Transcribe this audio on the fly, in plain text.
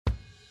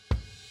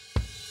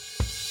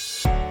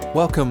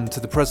Welcome to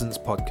the Presence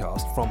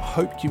podcast from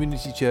Hope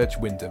Community Church,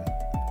 Wyndham.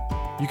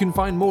 You can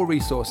find more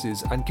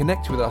resources and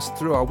connect with us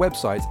through our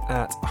website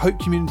at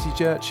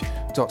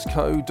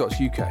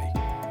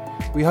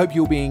hopecommunitychurch.co.uk. We hope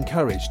you'll be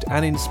encouraged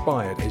and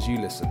inspired as you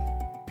listen.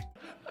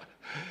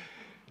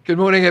 Good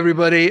morning,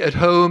 everybody at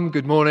home.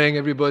 Good morning,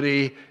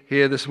 everybody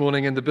here this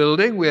morning in the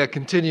building. We are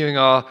continuing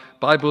our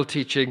Bible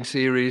teaching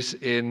series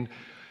in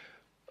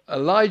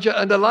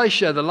Eiljah and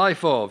Elisha, the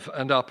life of.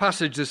 And our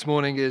passage this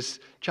morning is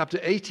chapter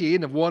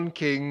 18 of 1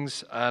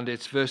 Kings, and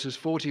it's verses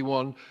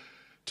 41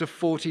 to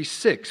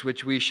 46,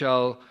 which we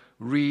shall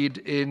read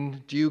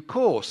in due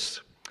course.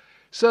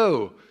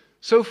 So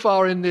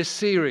far in this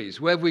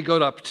series, where have we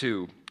got up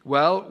to?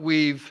 Well,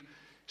 we've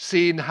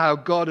seen how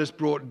God has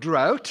brought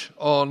drought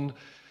on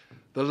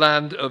the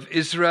land of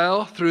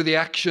Israel through the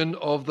action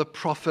of the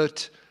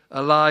prophet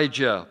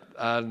Eiljah.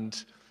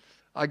 And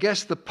I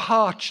guess the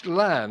parched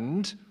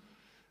land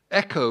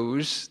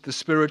echoes the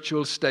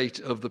spiritual state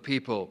of the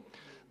people.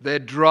 They're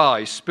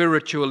dry,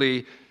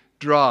 spiritually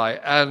dry.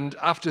 And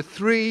after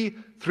three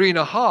and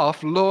a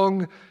half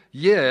long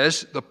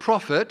years, the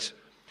prophet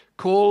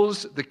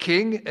calls the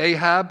king,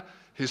 Ahab,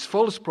 his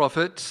false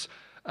prophets,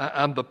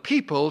 and the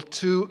people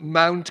to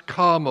Mount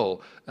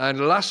Carmel.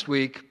 And last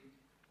week,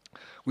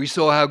 we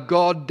saw how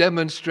God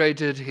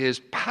demonstrated his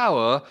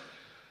power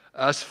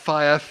as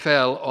fire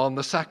fell on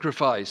the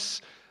sacrifice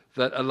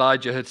that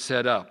Elijah had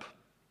set up.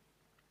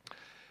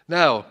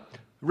 Now,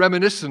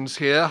 reminiscence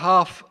here,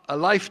 half a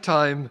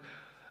lifetime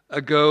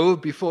ago,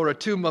 before a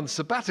 2-month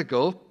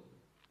sabbatical,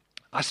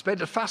 I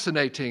spent a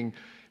fascinating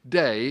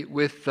day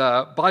with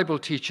Bible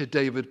teacher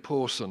David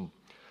Pawson.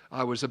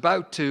 I was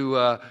about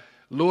to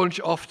launch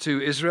off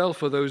to Israel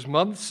for those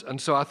months, and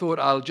so I thought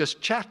I'll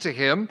just chat to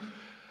him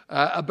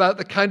about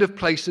the kind of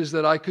places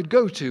that I could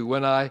go to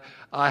when I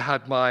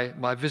had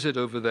my visit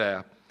over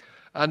there.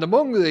 And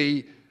among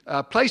the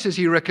places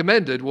he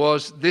recommended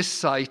was this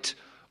site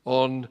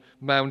on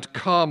Mount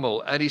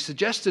Carmel. And he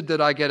suggested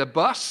that I get a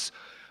bus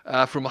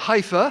from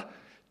Haifa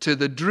to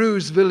the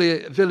Druze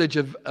village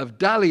of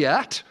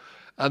Daliat,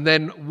 and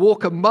then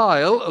walk a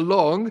mile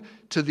along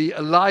to the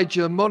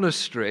Eiljah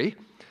monastery.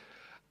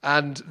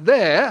 And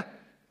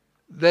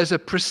there's a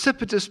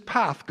precipitous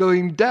path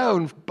going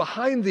down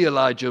behind the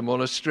Eiljah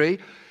monastery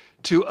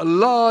to a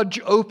large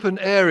open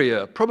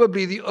area,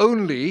 probably the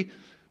only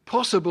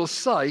possible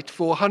site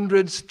for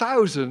hundreds,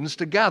 thousands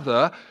to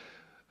gather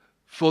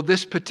for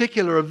this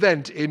particular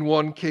event in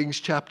 1 Kings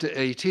chapter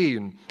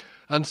 18.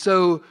 And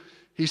so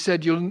he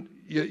said,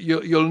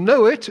 you'll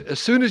know it as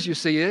soon as you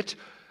see it.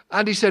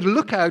 And he said,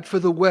 look out for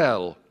the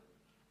well.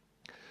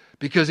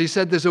 Because he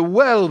said there's a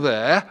well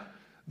there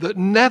that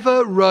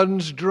never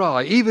runs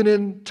dry, even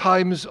in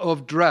times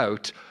of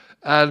drought.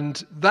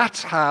 And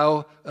that's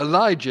how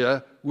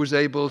Elijah was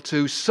able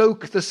to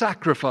soak the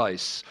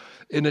sacrifice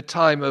in a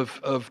time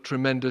of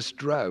tremendous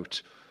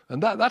drought.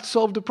 And that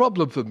solved a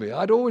problem for me.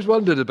 I'd always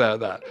wondered about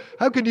that.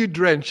 How can you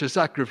drench a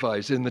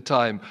sacrifice in the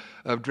time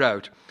of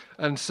drought?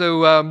 And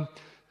so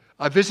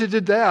I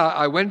visited there.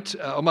 I went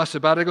on my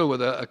sabbatical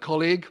with a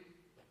colleague,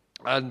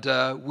 and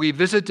we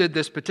visited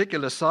this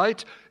particular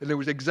site, and it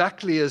was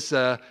exactly as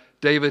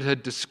David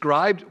had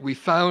described. We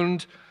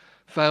found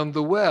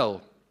the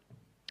well.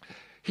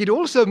 He'd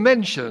also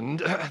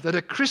mentioned that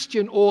a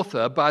Christian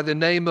author by the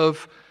name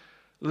of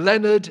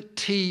Leonard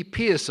T.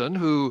 Pearson,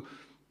 who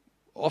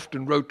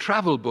often wrote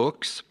travel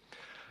books,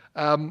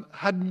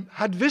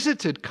 had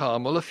visited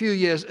Carmel a few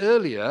years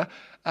earlier,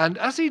 and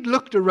as he'd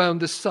looked around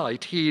the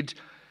site, he'd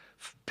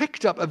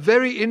picked up a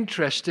very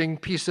interesting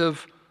piece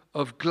of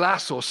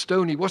glass or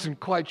stone. He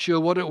wasn't quite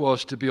sure what it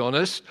was, to be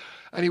honest,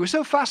 and he was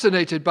so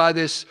fascinated by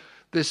this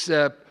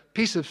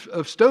piece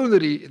of stone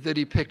that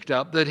he picked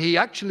up that he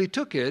actually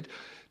took it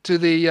to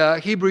the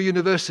Hebrew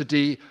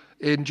University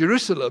in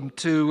Jerusalem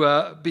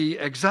to be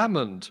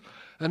examined.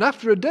 And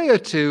after a day or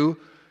two,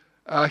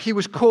 he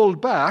was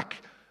called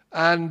back,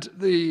 and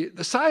the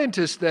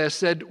scientist there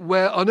said,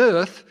 "Where on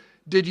earth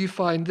did you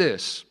find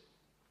this?"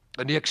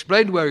 And he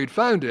explained where he'd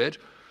found it,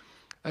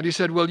 and he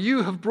said, "Well,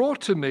 you have brought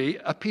to me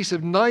a piece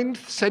of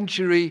 9th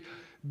century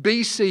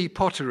BC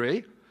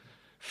pottery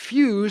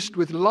fused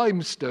with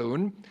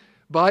limestone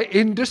by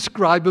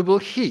indescribable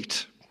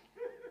heat.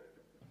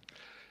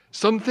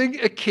 Something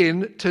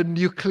akin to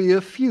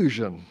nuclear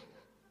fusion."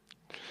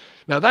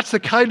 Now, that's the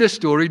kind of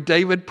story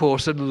David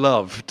Pawson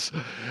loved.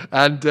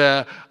 And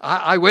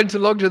I went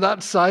along to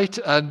that site,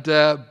 and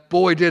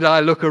boy, did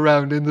I look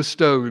around in the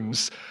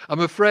stones.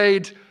 I'm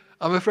afraid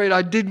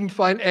I didn't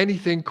find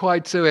anything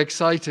quite so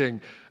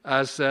exciting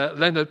as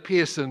Leonard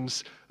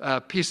Pearson's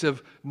piece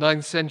of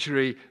 9th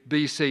century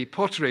BC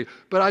pottery.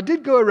 But I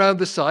did go around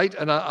the site,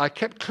 and I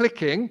kept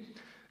clicking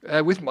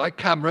with my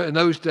camera. In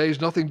those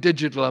days, nothing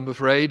digital, I'm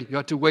afraid. You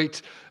had to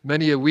wait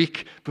many a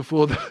week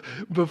before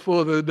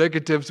the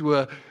negatives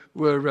were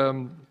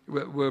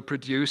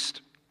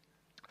produced.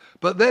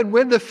 But then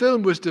when the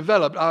film was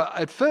developed,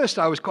 at first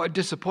I was quite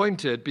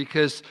disappointed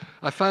because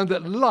I found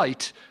that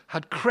light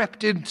had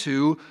crept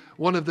into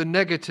one of the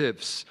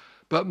negatives.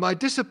 But my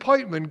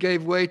disappointment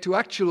gave way to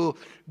actual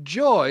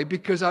joy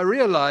because I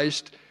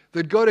realized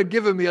that God had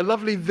given me a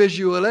lovely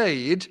visual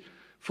aid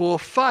for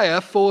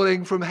fire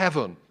falling from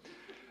heaven.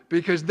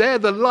 Because there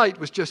the light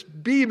was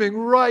just beaming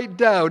right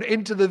down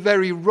into the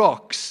very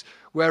rocks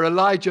where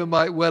Elijah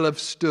might well have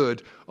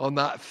stood on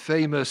that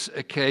famous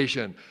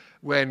occasion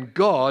when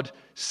God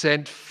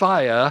sent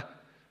fire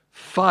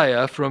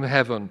from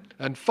heaven.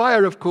 And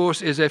fire, of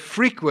course, is a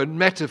frequent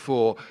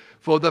metaphor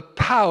for the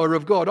power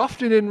of God,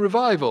 often in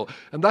revival.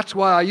 And that's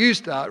why I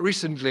used that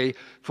recently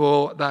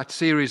for that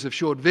series of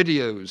short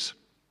videos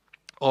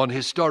on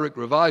historic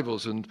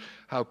revivals and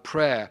how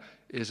prayer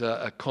is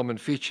a common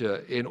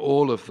feature in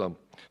all of them.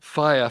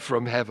 Fire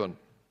from heaven.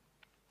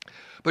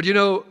 But you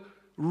know,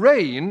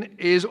 rain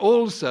is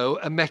also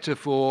a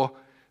metaphor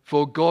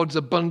for God's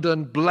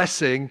abundant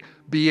blessing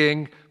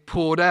being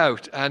poured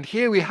out. And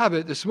here we have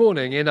it this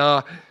morning in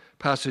our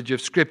passage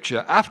of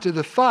Scripture. After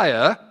the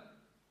fire,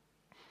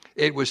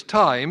 it was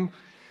time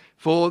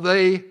for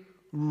the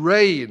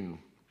rain.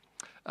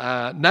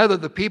 Now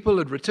that the people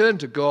had returned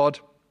to God,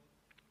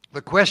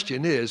 the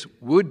question is,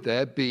 would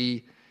there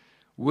be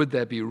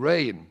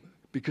rain?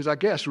 Because I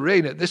guess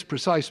rain at this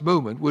precise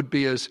moment would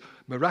be as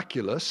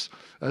miraculous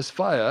as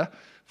fire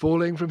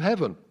falling from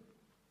heaven.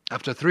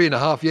 After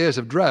 3.5 years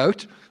of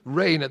drought,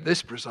 rain at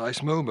this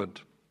precise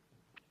moment.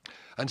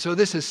 And so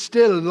this is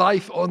still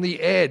life on the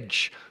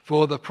edge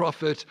for the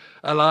prophet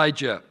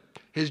Elijah.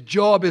 His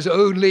job is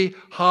only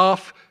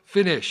half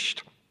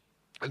finished.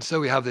 And so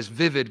we have this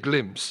vivid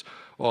glimpse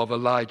of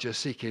Elijah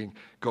seeking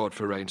God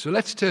for rain. So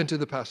let's turn to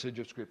the passage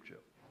of Scripture.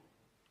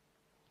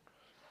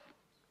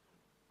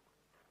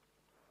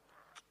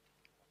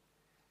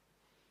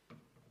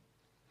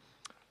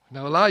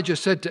 Now Elijah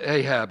said to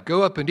Ahab,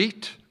 "Go up and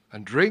eat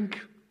and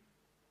drink,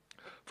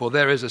 for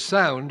there is a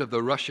sound of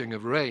the rushing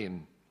of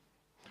rain."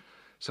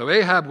 So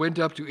Ahab went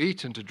up to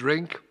eat and to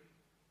drink,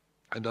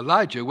 and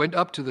Elijah went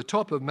up to the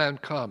top of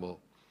Mount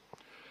Carmel.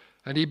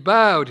 And he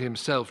bowed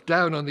himself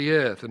down on the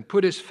earth and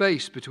put his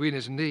face between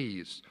his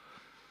knees.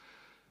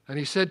 And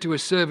he said to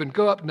his servant,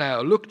 "Go up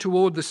now, look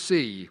toward the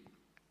sea."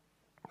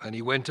 And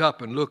he went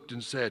up and looked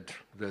and said,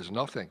 "There's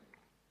nothing."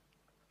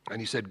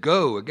 And he said,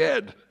 "Go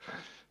again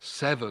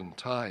 7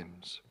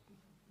 times.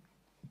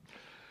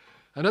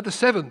 And at the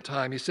 7th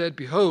time he said,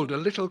 "Behold, a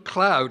little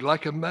cloud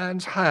like a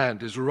man's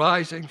hand is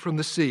rising from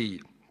the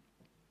sea."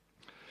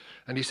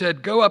 And he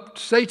said, "Go up,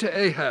 say to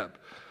Ahab,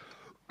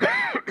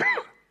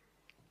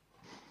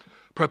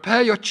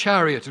 prepare your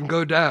chariot and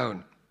go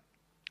down,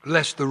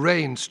 lest the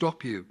rain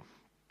stop you."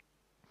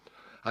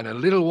 And in a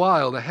little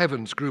while the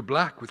heavens grew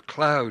black with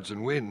clouds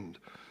and wind,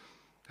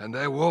 and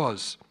there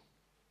was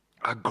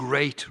a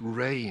great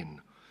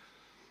rain.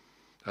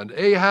 And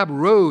Ahab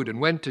rode and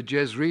went to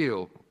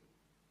Jezreel,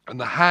 and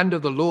the hand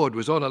of the Lord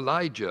was on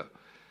Elijah.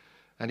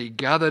 And he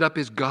gathered up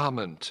his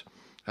garment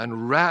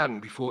and ran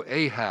before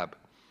Ahab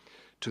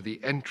to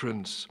the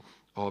entrance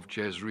of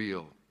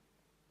Jezreel.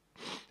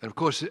 And of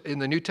course, in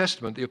the New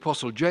Testament, the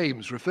Apostle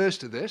James refers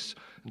to this.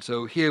 And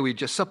so here we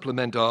just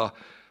supplement our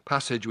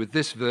passage with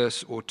this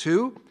verse or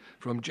two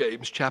from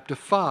James chapter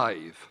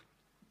 5.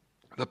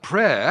 The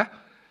prayer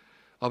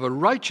of a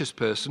righteous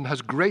person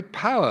has great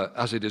power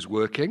as it is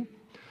working.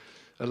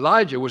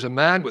 Elijah was a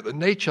man with a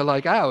nature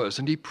like ours,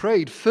 and he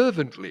prayed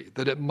fervently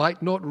that it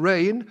might not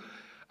rain,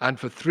 and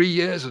for 3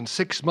 years and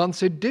 6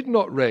 months it did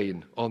not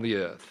rain on the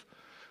earth.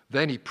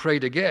 Then he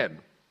prayed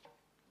again,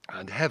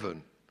 and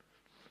heaven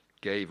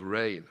gave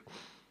rain.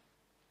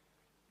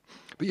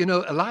 But you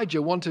know,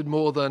 Elijah wanted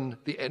more than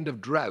the end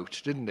of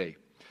drought, didn't he?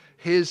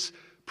 His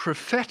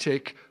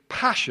prophetic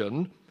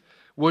passion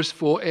was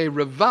for a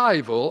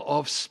revival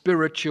of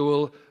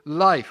spiritual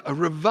life, a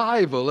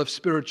revival of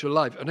spiritual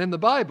life. And in the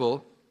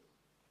Bible,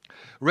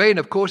 rain,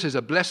 of course, is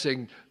a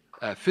blessing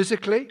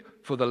physically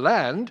for the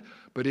land,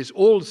 but is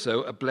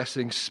also a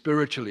blessing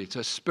spiritually. It's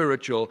a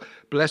spiritual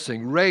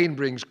blessing. Rain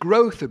brings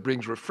growth, it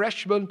brings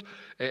refreshment,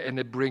 and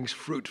it brings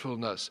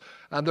fruitfulness.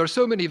 And there are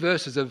so many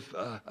verses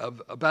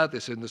about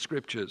this in the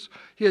Scriptures.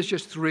 Here's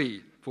just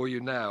 3 for you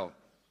now.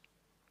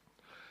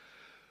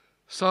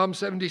 Psalm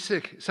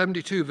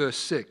 72, verse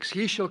 6.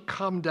 "He shall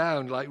come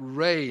down like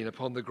rain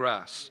upon the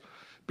grass,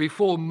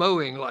 before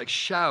mowing like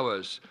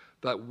showers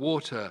that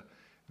water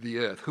the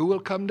earth." Who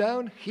will come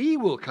down? He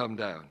will come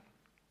down.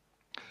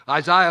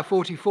 Isaiah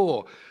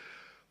 44,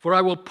 "For I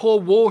will pour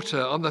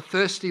water on the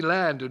thirsty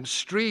land and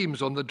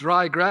streams on the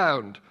dry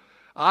ground.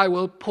 I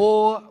will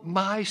pour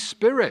my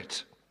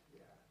spirit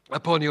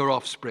upon your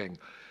offspring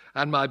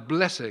and my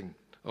blessing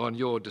on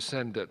your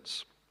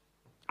descendants."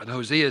 And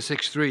Hosea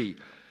 6:3,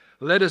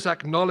 "Let us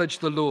acknowledge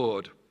the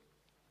Lord.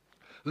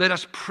 Let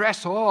us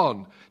press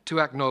on to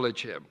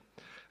acknowledge him.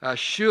 As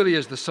surely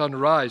as the sun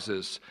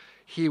rises,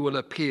 he will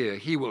appear,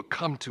 he will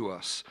come to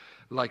us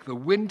like the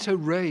winter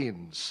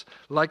rains,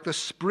 like the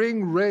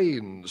spring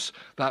rains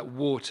that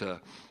water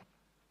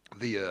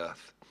the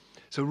earth."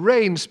 So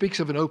rain speaks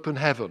of an open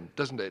heaven,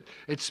 doesn't it?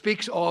 It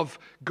speaks of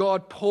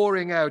God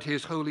pouring out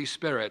his Holy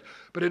Spirit,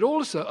 but it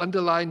also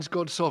underlines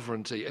God's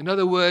sovereignty. In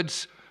other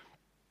words,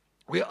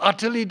 we're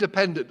utterly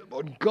dependent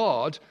on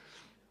God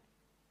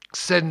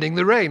sending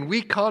the rain.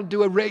 We can't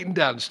do a rain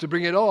dance to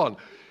bring it on.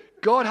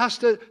 God has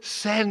to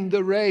send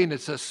the rain.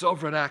 It's a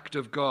sovereign act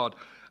of God.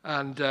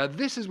 And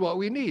this is what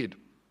we need.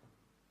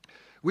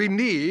 We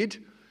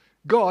need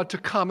God to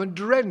come and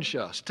drench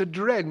us, to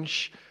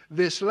drench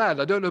this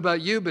land. I don't know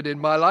about you, but in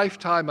my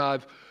lifetime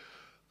I've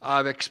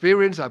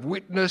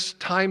witnessed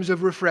times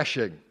of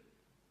refreshing.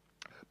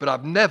 But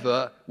I've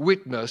never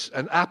witnessed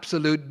an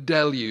absolute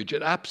deluge,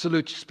 an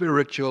absolute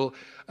spiritual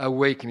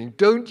awakening.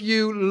 Don't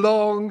you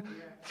long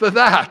for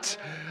that?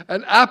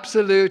 An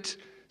absolute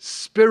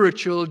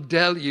spiritual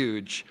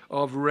deluge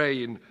of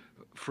rain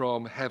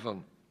from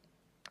heaven.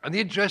 And the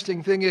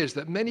interesting thing is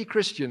that many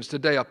Christians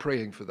today are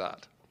praying for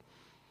that.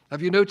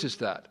 Have you noticed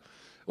that?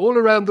 All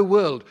around the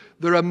world,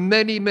 there are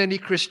many, many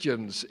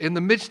Christians in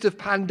the midst of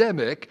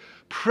pandemic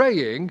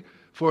praying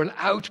for an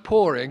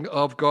outpouring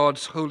of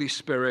God's Holy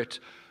Spirit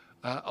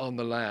on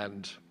the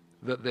land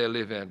that they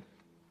live in.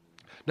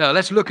 Now,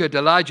 let's look at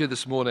Elijah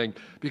this morning,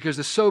 because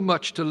there's so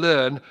much to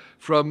learn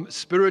from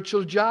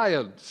spiritual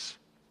giants.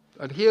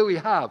 And here we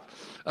have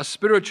a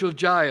spiritual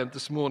giant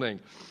this morning.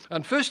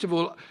 And first of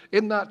all,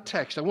 in that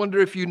text, I wonder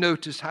if you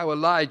noticed how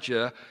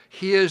Elijah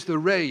hears the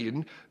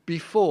rain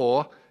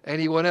before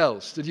anyone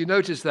else. Did you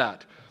notice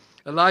that?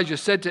 Elijah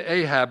said to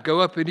Ahab,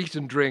 "Go up and eat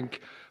and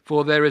drink,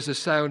 for there is a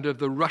sound of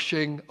the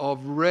rushing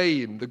of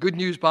rain." The Good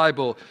News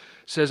Bible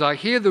says, "I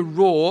hear the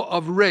roar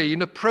of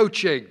rain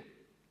approaching."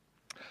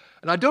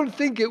 And I don't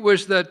think it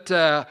was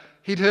that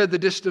he'd heard the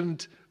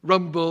distant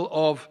rumble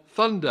of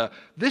thunder.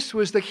 This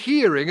was the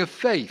hearing of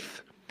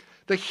faith.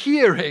 The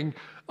hearing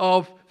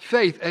of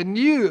faith. And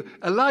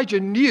Elijah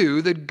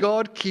knew that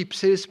God keeps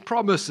his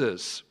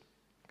promises.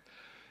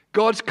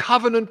 God's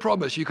covenant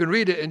promise, you can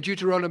read it in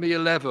Deuteronomy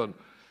 11,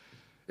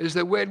 is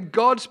that when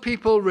God's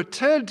people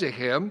return to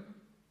him,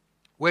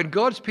 when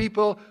God's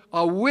people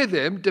are with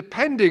him,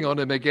 depending on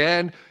him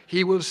again,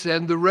 he will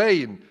send the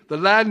rain. The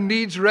land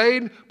needs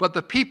rain, but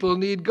the people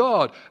need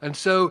God. And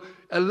so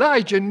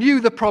Elijah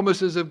knew the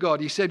promises of God.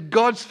 He said,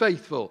 God's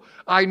faithful.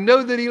 I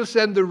know that he'll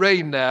send the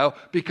rain now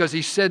because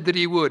he said that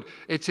he would.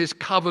 It's his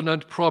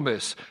covenant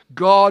promise.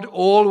 God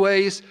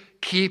always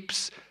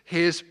keeps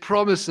his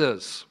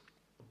promises.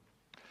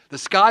 The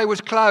sky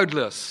was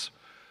cloudless.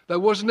 There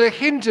wasn't a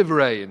hint of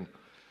rain.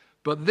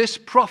 But this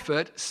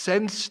prophet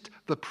sensed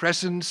the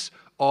presence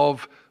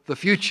of the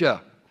future.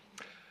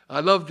 I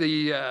love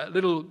the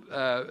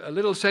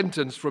little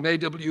sentence from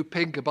A.W.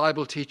 Pink, a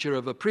Bible teacher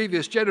of a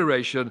previous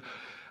generation,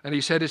 and he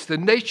said, "It's the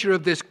nature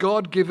of this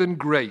God-given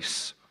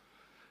grace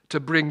to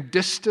bring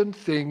distant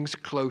things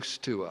close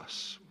to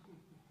us."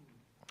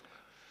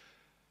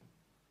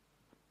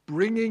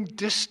 Bringing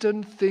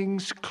distant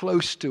things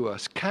close to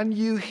us. Can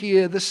you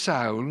hear the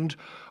sound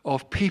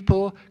of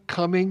people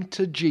coming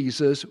to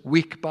Jesus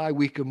week by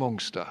week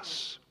amongst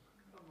us?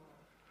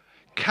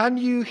 Can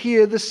you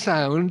hear the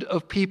sound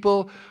of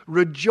people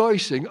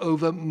rejoicing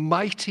over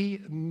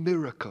mighty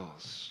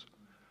miracles?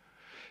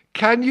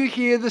 Can you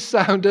hear the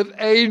sound of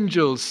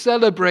angels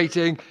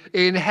celebrating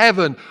in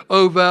heaven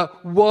over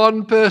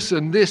one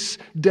person this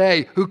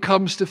day who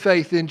comes to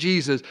faith in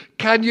Jesus?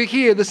 Can you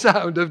hear the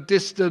sound of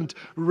distant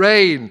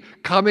rain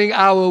coming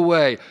our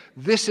way?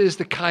 This is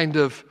the kind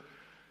of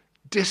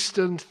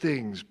distant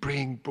things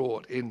being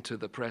brought into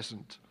the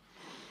present.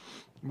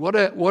 What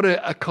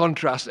a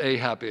contrast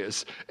Ahab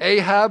is.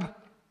 Ahab,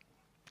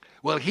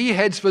 well, he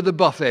heads for the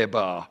buffet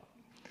bar.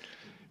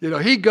 You know,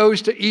 he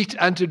goes to eat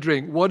and to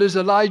drink. What does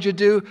Elijah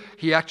do?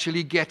 He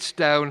actually gets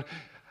down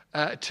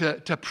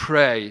to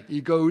pray.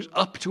 He goes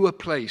up to a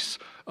place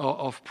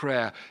of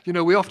prayer. You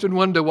know, we often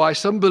wonder why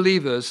some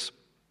believers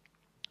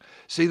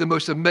see the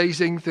most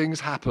amazing things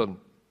happen.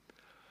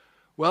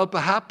 Well,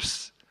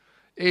 perhaps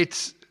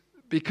it's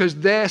because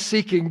they're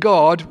seeking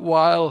God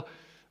while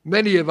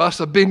many of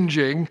us are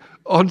binging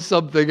on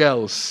something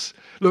else.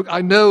 Look,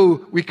 I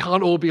know we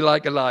can't all be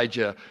like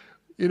Elijah.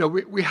 You know,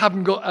 we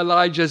haven't got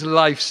Elijah's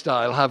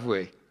lifestyle, have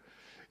we?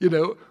 You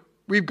know,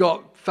 we've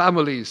got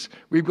families,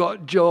 we've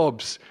got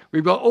jobs,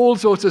 we've got all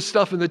sorts of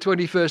stuff in the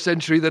 21st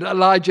century that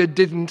Elijah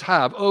didn't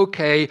have.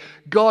 Okay,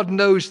 God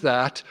knows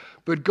that,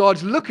 but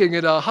God's looking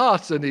at our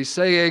hearts and he's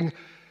saying,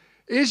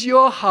 is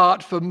your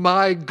heart for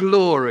my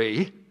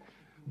glory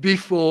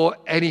before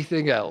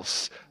anything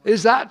else?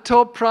 Is that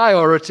top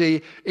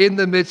priority in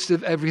the midst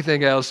of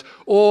everything else?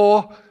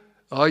 Or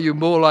are you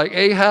more like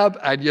Ahab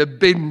and you're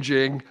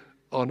binging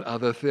on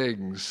other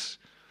things?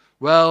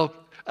 Well,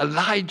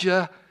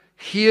 Elijah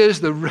hears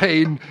the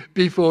rain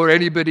before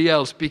anybody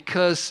else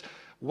because,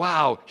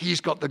 wow,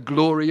 he's got the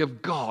glory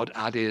of God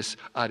at his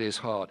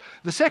heart.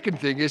 The second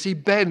thing is he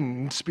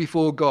bends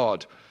before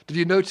God. Did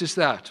you notice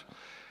that?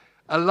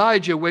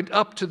 Elijah went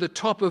up to the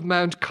top of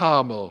Mount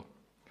Carmel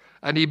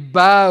and he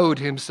bowed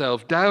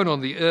himself down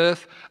on the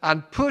earth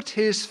and put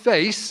his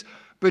face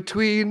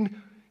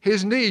between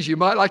his knees. You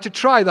might like to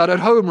try that at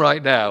home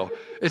right now.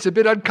 It's a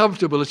bit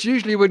uncomfortable. It's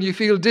usually when you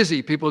feel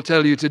dizzy, people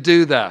tell you to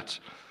do that.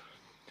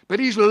 But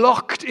he's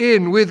locked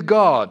in with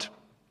God.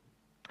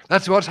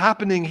 That's what's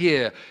happening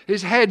here.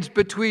 His head's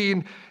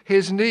between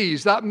his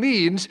knees. That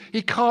means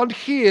he can't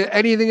hear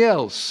anything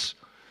else.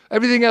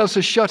 Everything else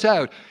is shut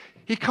out.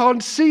 He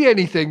can't see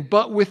anything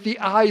but with the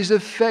eyes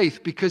of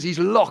faith because he's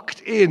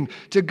locked in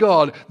to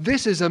God.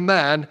 This is a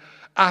man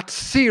at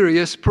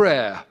serious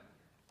prayer.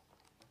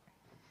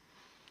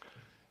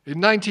 In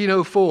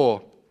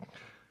 1904,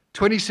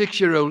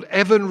 26-year-old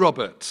Evan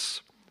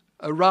Roberts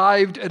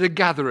arrived at a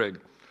gathering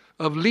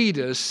of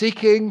leaders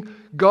seeking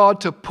God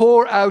to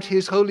pour out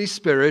his Holy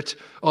Spirit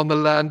on the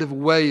land of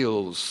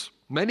Wales.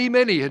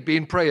 Many had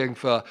been praying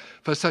for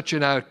such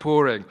an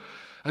outpouring.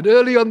 And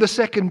early on the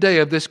second day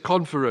of this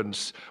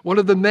conference, one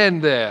of the men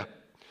there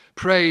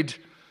prayed,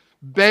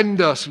 "Bend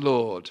us,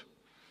 Lord."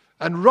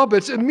 And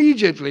Roberts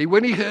immediately,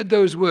 when he heard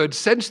those words,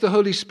 sensed the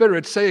Holy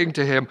Spirit saying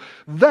to him,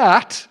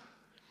 "That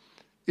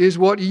is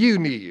what you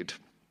need."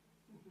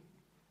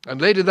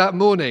 And later that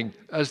morning,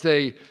 as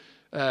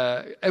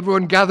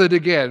everyone gathered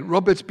again,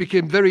 Roberts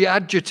became very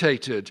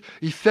agitated.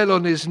 He fell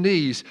on his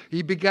knees.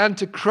 He began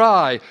to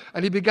cry,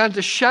 and he began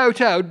to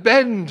shout out,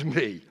 "Bend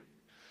me!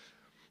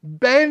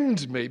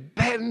 Bend me!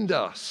 Bend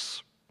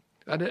us!"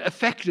 And it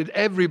affected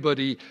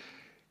everybody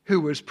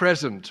who was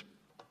present.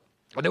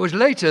 And it was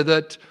later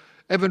that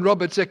Evan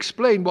Roberts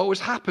explained what was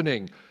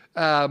happening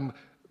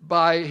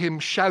by him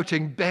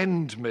shouting,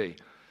 "Bend me."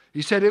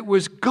 He said it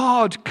was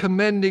God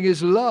commending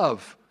his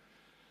love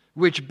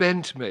which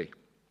bent me.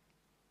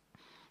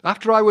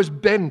 After I was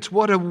bent,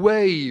 what a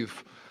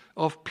wave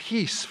of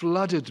peace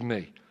flooded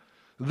me.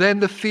 Then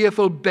the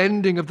fearful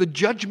bending of the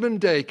judgment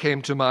day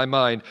came to my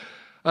mind,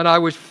 and I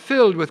was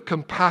filled with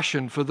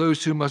compassion for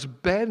those who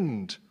must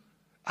bend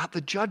at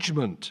the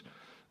judgment,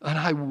 and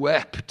I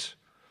wept.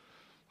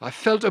 I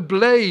felt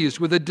ablaze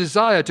with a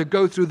desire to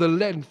go through the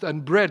length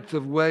and breadth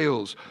of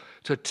Wales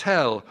to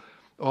tell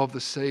of the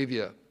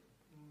Saviour.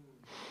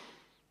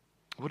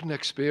 What an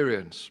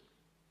experience.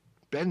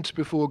 Bent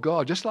before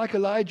God, just like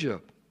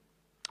Elijah.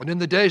 And in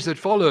the days that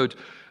followed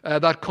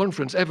that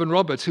conference, Evan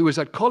Roberts, who was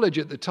at college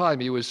at the time,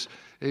 he was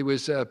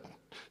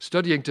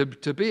studying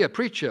to be a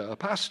preacher, a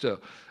pastor.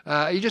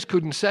 He just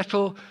couldn't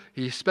settle.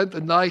 He spent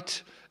the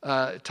night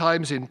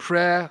times in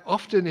prayer.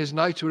 Often his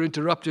nights were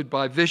interrupted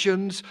by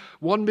visions.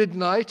 One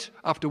midnight,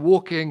 after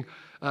walking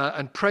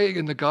and praying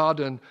in the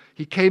garden,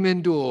 he came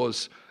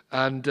indoors,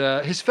 and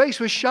his face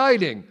was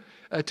shining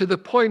to the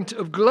point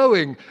of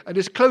glowing. And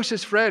his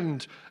closest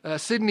friend,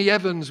 Sidney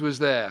Evans, was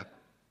there.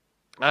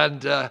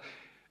 And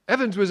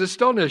Evans was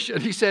astonished,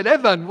 and he said,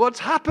 "Evan, what's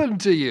happened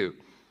to you?"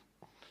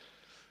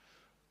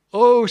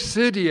 "Oh,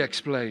 Sid," he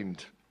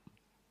explained,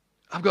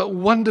 "I've got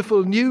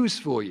wonderful news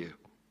for you.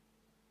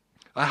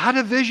 I had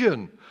a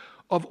vision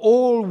of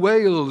all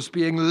Wales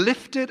being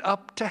lifted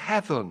up to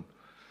heaven.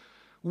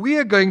 We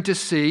are going to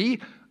see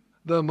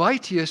the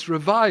mightiest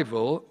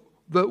revival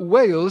that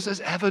Wales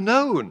has ever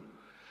known.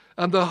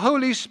 And the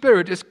Holy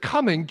Spirit is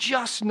coming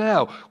just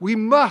now. We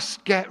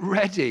must get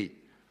ready."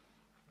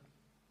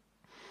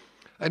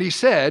 And he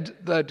said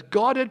that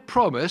God had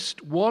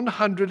promised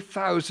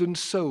 100,000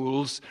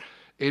 souls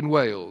in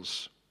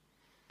Wales.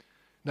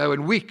 Now,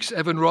 in weeks,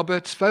 Evan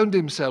Roberts found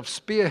himself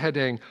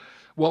spearheading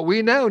what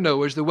we now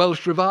know as the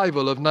Welsh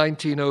Revival of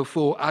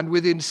 1904. And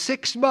within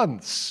 6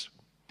 months,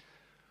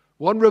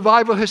 one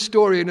revival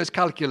historian has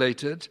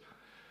calculated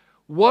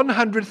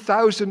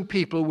 100,000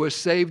 people were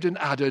saved and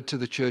added to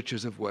the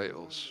churches of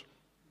Wales.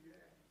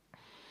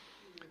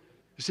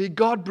 You see,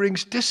 God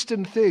brings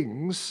distant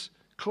things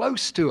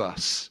close to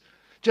us,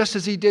 just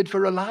as he did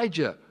for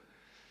Elijah.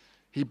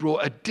 He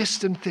brought a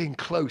distant thing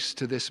close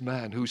to this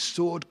man who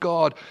sought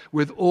God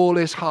with all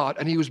his heart,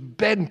 and he was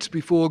bent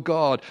before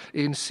God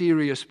in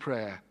serious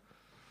prayer.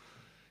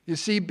 You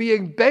see,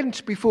 being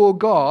bent before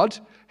God,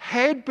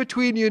 head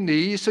between your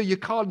knees so you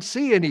can't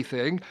see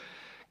anything,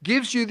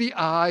 gives you the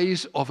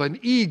eyes of an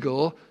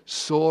eagle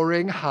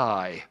soaring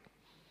high.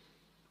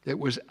 It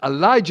was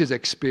Elijah's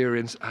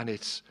experience, and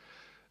it's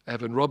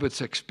Evan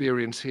Roberts'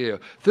 experience here.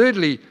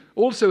 Thirdly,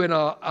 also in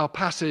our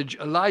passage,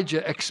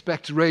 Elijah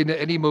expects rain at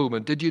any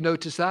moment. Did you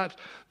notice that?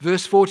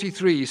 Verse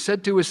 43, he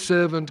said to his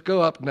servant,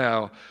 "Go up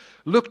now,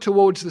 look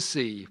towards the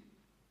sea."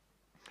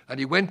 And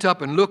he went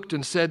up and looked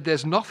and said,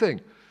 "There's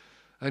nothing."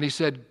 And he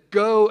said,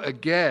 "Go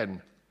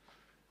again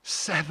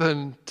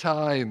 7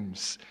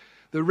 times.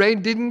 The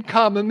rain didn't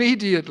come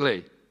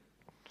immediately.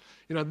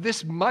 You know,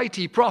 this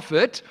mighty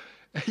prophet,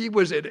 he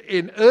was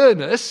in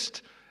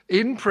earnest,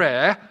 in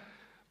prayer,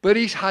 but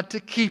he had to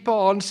keep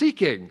on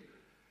seeking.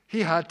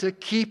 He had to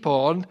keep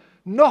on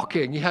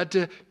knocking. He had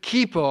to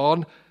keep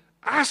on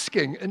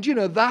asking. And you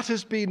know, that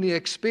has been the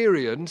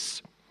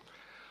experience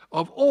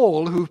of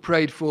all who've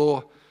prayed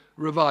for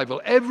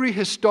revival. Every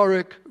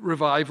historic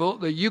revival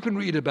that you can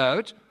read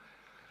about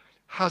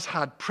has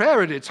had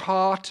prayer at its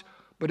heart,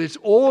 but it's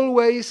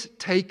always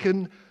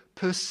taken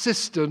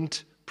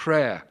persistent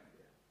prayer.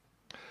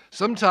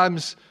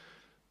 Sometimes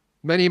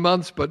many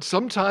months, but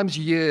sometimes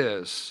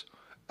years.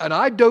 And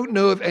I don't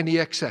know of any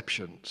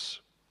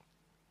exceptions.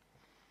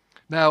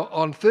 Now,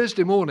 on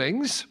Thursday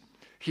mornings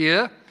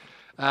here,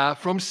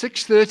 from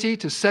 6:30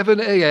 to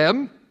 7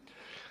 a.m.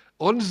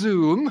 on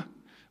Zoom,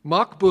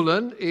 Mark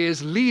Bullen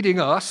is leading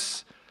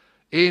us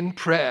in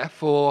prayer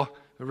for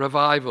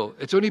revival.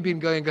 It's only been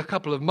going a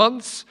couple of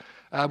months,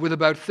 with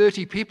about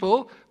 30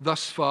 people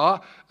thus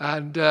far,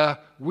 and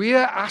we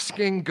are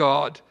asking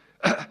God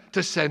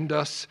to send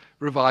us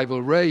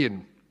revival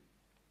rain.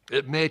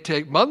 It may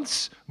take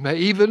months, may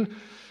even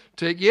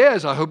take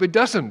years. I hope it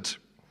doesn't.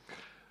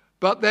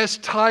 But there's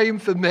time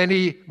for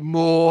many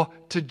more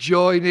to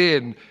join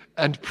in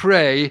and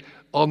pray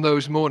on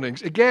those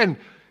mornings. Again,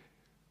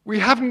 we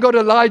haven't got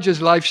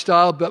Elijah's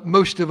lifestyle, but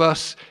most of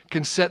us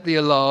can set the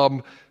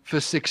alarm for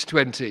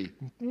 6:20.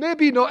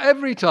 Maybe not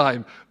every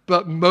time,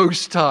 but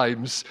most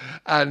times,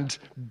 and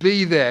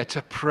be there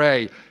to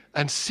pray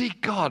and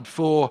seek God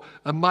for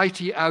a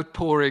mighty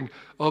outpouring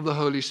of the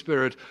Holy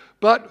Spirit.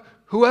 But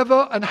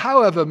whoever and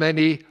however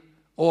many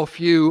or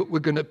few, we're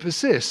going to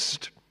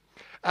persist.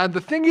 And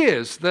the thing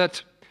is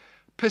that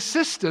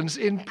persistence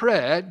in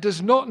prayer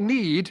does not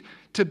need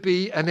to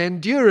be an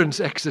endurance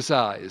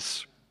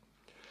exercise.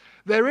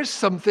 There is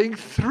something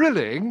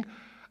thrilling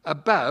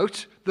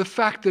about the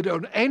fact that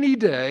on any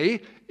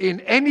day, in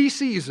any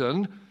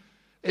season,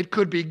 it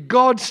could be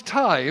God's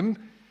time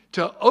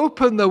to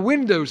open the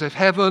windows of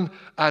heaven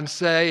and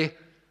say,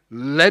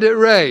 let it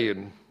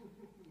rain.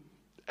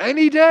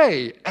 Any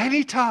day,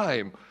 any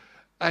time.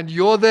 And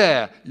you're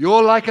there.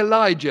 You're like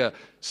Elijah,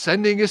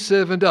 sending his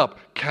servant up.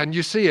 Can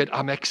you see it?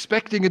 I'm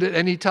expecting it at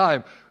any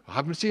time. I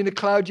haven't seen a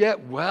cloud yet.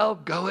 Well,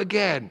 go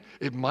again.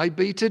 It might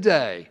be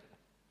today.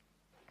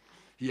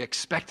 He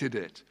expected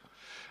it.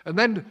 And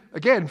then,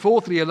 again,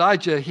 fourthly,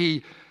 Elijah,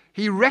 he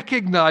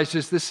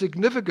recognizes the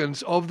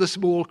significance of the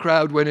small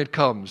crowd when it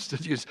comes.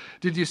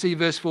 Did you see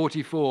verse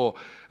 44?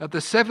 At the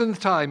 7th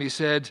time he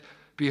said,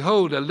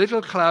 behold, a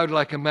little cloud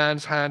like a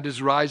man's hand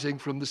is rising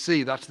from the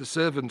sea. That's the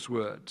servant's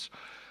words.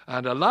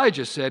 And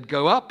Elijah said,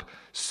 go up,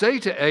 say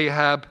to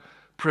Ahab,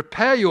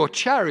 prepare your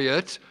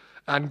chariot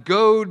and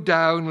go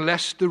down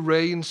lest the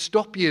rain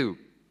stop you.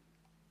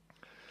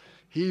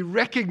 He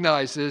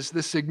recognizes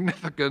the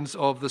significance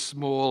of the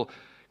small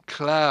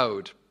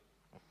cloud.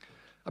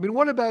 I mean,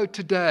 what about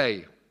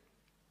today?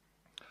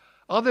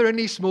 Are there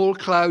any small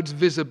clouds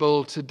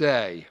visible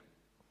today?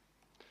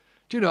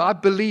 Do you know, I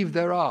believe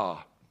there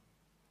are.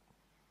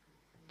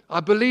 I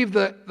believe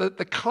that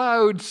the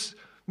clouds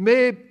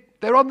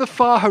they're on the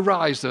far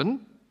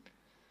horizon.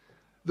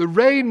 The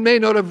rain may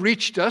not have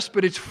reached us,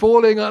 but it's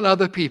falling on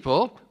other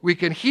people. We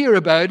can hear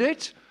about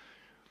it.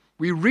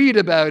 We read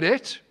about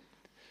it.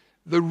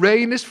 The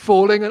rain is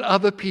falling on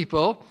other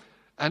people.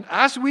 And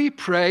as we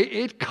pray,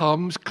 it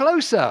comes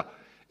closer.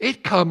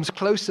 It comes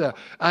closer.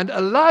 And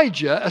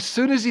Elijah, as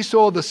soon as he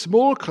saw the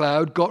small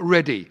cloud, got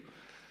ready.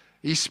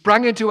 He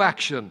sprang into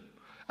action.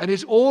 And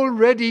it's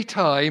already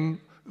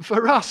time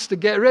for us to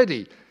get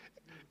ready.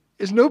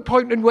 There's no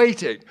point in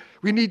waiting.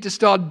 We need to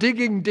start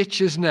digging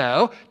ditches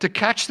now to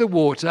catch the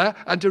water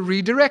and to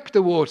redirect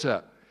the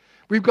water.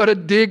 We've got to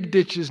dig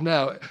ditches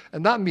now.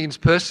 And that means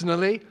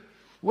personally,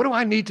 what do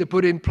I need to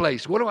put in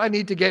place? What do I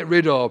need to get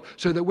rid of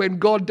so that when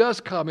God does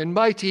come in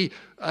mighty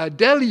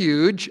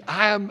deluge,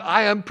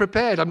 I am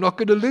prepared. I'm not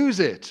going to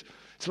lose it.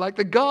 It's like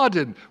the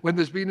garden. When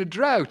there's been a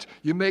drought,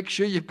 you make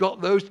sure you've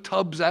got those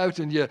tubs out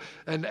and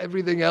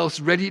everything else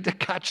ready to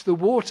catch the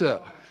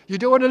water. You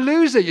don't want to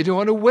lose it. You don't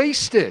want to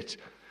waste it.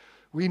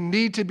 We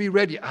need to be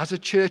ready. As a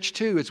church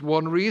too, it's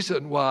one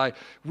reason why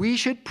we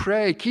should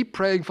pray, keep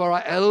praying for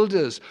our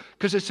elders,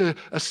 because it's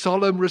a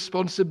solemn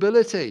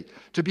responsibility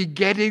to be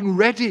getting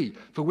ready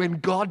for when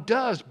God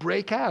does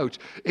break out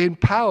in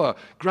power.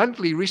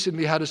 Grantley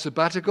recently had a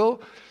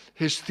sabbatical.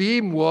 His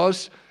theme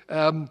was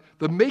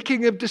the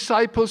making of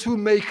disciples who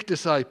make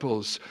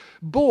disciples.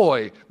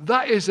 Boy,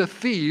 that is a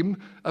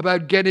theme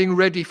about getting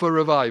ready for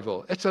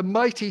revival. It's a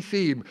mighty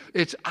theme.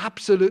 It's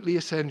absolutely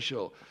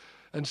essential.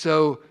 And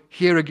so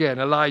here again,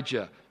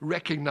 Elijah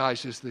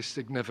recognizes this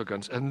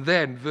significance. And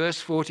then verse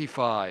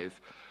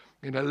 45,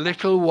 in a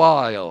little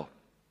while,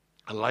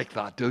 I like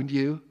that, don't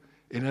you?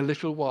 In a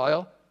little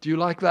while. Do you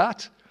like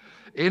that?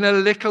 In a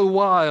little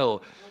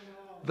while,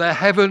 the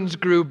heavens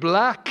grew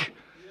black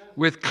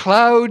with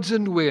clouds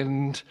and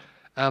wind,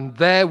 and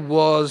there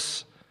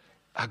was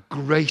a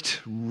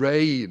great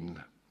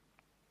rain.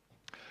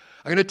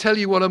 I'm going to tell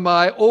you one of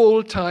my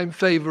all-time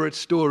favorite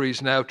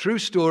stories now. True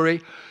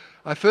story.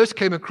 I first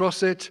came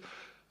across it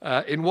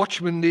in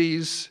Watchman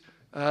Nee's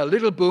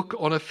little book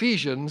on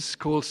Ephesians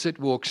called Sit,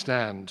 Walk,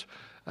 Stand.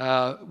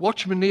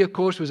 Watchman Nee, of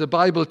course, was a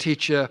Bible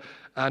teacher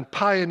and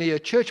pioneer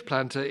church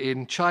planter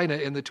in China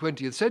in the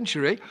 20th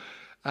century.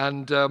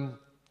 And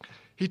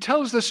he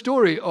tells the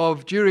story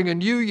of during a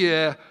New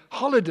Year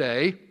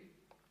holiday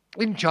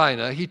in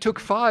China, he took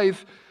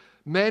 5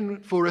 men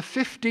for a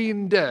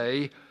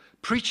 15-day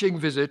preaching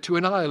visit to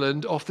an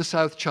island off the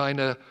South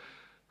China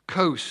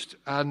coast.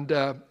 And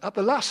at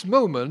the last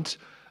moment,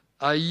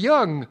 a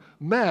young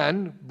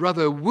man,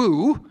 Brother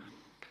Wu,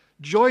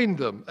 joined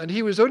them. And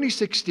he was only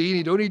 16.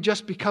 He'd only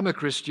just become a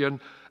Christian.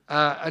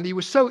 And he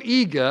was so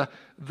eager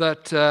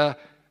that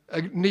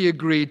Nee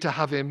agreed to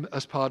have him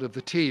as part of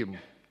the team.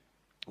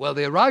 Well,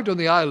 they arrived on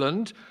the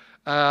island,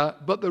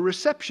 but the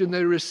reception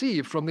they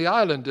received from the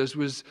islanders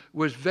was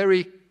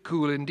very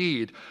cool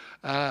indeed.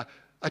 A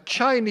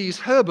Chinese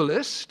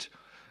herbalist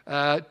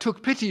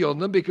took pity on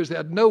them because they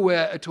had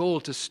nowhere at all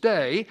to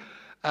stay,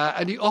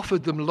 and he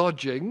offered them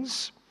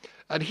lodgings,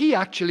 and he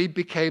actually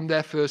became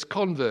their first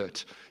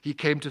convert. He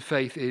came to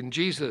faith in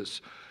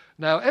Jesus.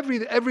 Now,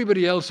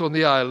 everybody else on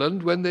the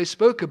island, when they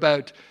spoke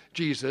about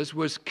Jesus,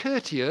 was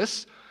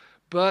courteous,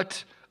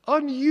 but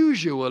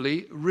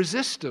unusually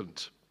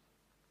resistant.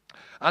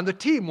 And the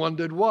team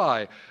wondered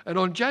why. And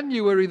on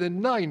January the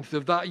 9th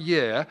of that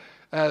year,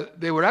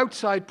 they were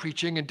outside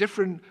preaching in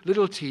different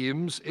little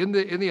teams in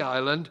the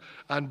island,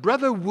 and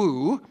Brother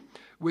Wu,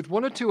 with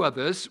one or two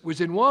others,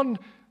 was in one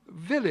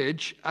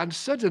village and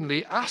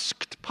suddenly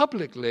asked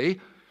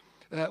publicly,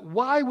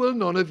 "Why will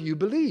none of you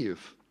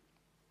believe?"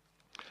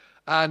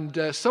 And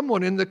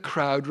someone in the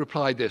crowd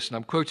replied this, and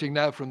I'm quoting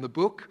now from the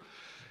book,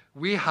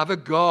 "We have a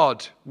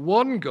God,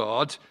 one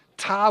God,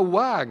 Ta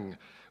Wang,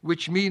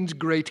 which means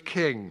great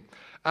king,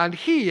 and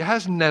he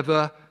has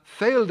never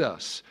failed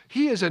us.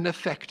 He is an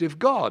effective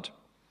God."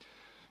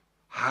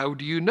 "How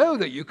do you know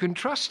that you can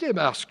trust him?"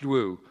 asked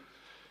Wu.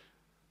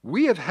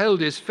 "We have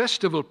held his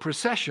festival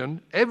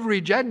procession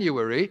every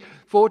January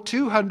for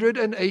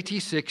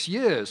 286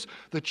 years.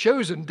 The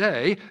chosen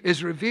day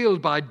is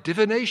revealed by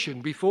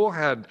divination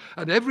beforehand,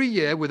 and every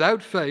year,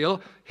 without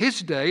fail,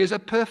 his day is a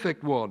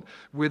perfect one,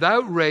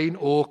 without rain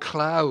or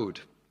cloud."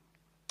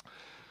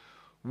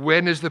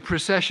 "When is the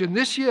procession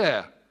this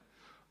year?"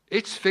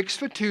 "It's fixed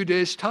for 2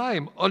 days'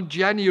 time, on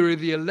January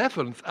the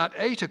 11th at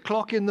 8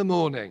 o'clock in the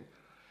morning."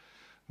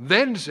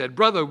 "Then," said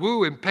Brother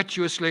Wu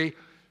impetuously,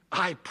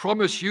 "I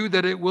promise you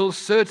that it will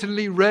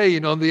certainly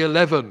rain on the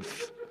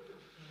 11th.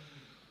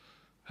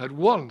 At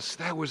once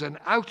there was an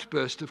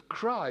outburst of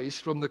cries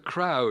from the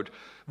crowd.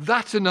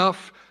 "That's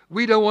enough.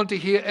 We don't want to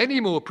hear any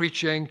more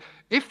preaching.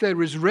 If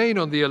there is rain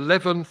on the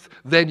 11th,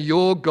 then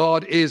your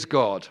God is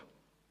God."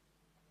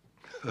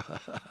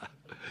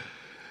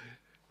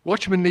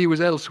 Watchman Nee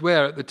was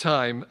elsewhere at the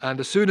time, and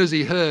as soon as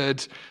he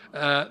heard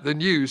the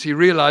news, he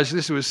realized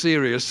this was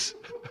serious.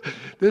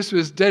 This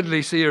was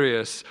deadly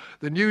serious.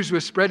 The news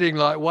was spreading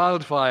like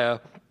wildfire,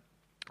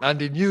 and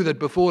he knew that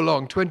before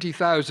long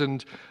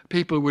 20,000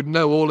 people would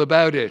know all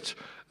about it.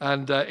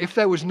 And if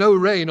there was no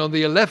rain on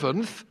the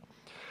 11th,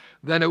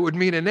 then it would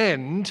mean an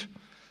end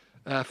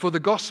for the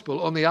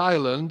gospel on the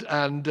island,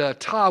 and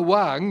Ta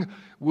Wang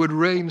would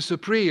reign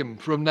supreme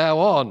from now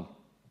on.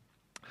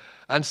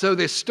 And so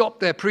they stopped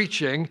their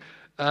preaching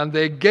and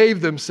they gave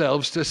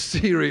themselves to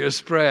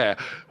serious prayer.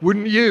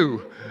 Wouldn't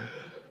you?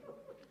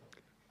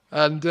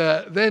 And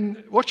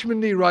then Watchman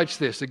Nee writes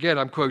this, again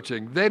I'm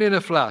quoting, "Then in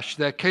a flash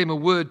there came a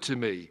word to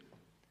me.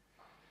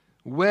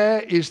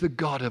 Where is the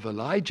God of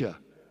Elijah?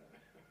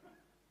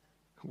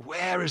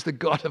 Where is the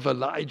God of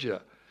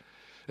Elijah?"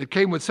 It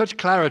came with such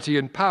clarity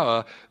and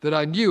power that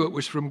I knew it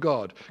was from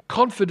God.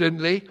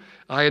 Confidently,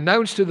 I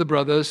announced to the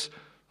brothers,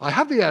 "I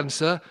have the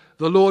answer.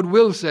 The Lord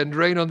will send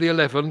rain on the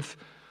 11th."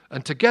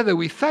 And together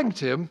we thanked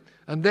him,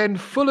 and then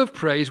full of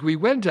praise we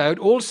went out,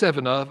 all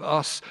 7 of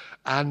us,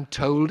 and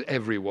told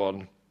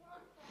everyone.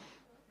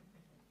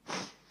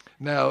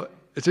 Now,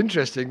 it's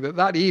interesting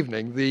that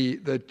evening,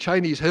 the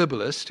Chinese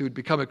herbalist who had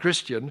become a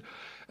Christian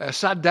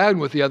sat down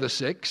with the other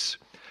 6,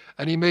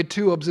 and he made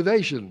 2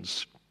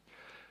 observations.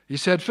 He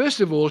said, first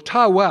of all,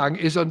 Ta Wang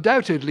is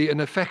undoubtedly an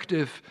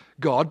effective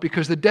God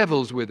because the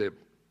devil's with him.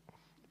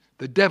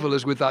 The devil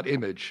is with that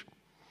image.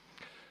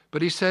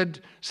 But he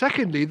said,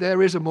 secondly,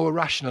 there is a more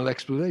rational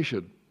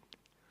explanation.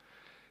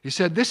 He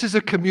said, this is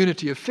a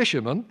community of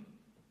fishermen,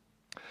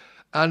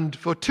 and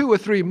for 2 or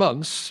 3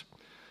 months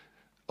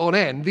on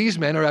end, these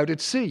men are out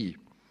at sea.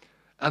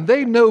 And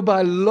they know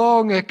by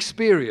long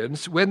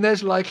experience when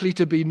there's likely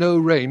to be no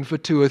rain for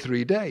 2 or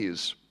 3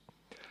 days.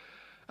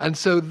 And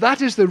so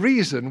that is the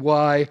reason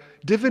why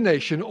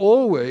divination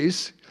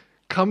always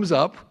comes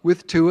up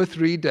with 2 or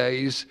 3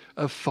 days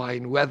of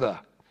fine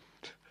weather.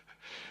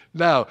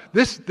 Now,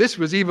 this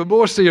was even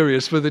more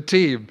serious for the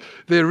team.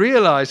 They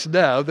realized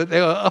now that they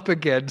were up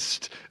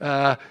against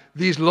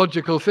these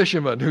logical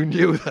fishermen who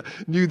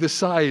knew the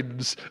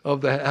signs of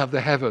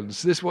the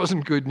heavens. This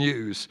wasn't good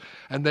news.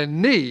 And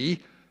then Nee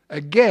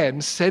again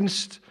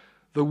sensed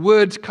the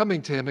words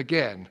coming to him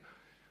again.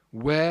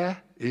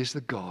 Where is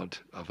the God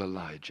of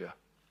Elijah?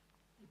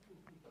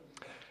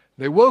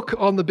 They woke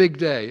on the big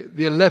day,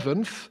 the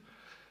 11th,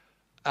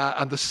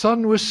 and the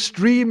sun was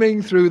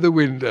streaming through the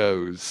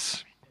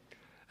windows.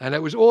 And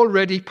it was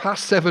already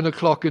past 7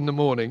 o'clock in the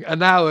morning,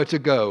 an hour to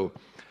go.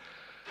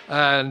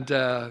 And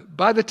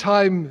by the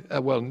time,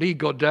 Nee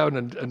got down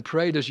and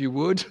prayed as you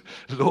would,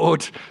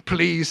 Lord,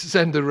 please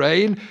send the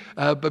rain.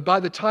 But by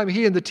the time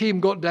he and the team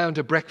got down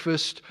to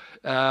breakfast,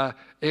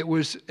 it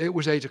was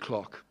 8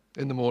 o'clock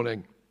in the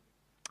morning.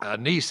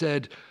 And Nee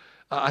said,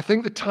 I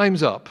think the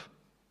time's up.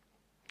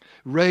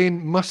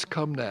 Rain must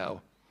come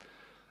now.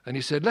 And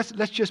he said, let's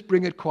just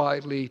bring it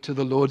quietly to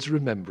the Lord's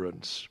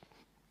remembrance.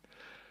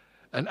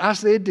 And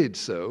as they did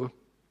so,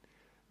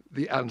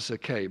 the answer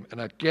came. And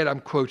again,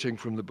 I'm quoting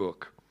from the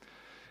book.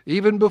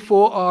 Even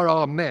before our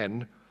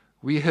amen,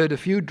 we heard a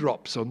few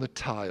drops on the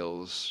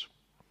tiles.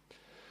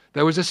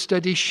 There was a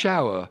steady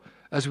shower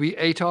as we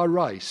ate our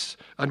rice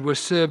and were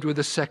served with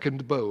a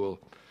second bowl.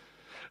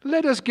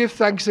 "Let us give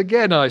thanks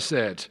again," I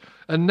said,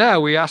 "and now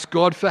we ask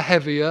God for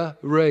heavier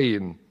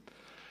rain."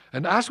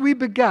 And as we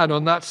began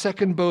on that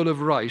second bowl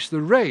of rice,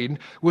 the rain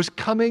was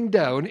coming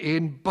down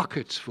in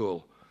buckets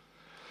full.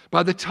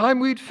 By the time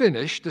we'd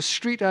finished, the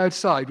street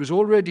outside was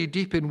already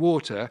deep in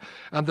water,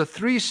 and the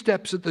 3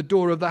 steps at the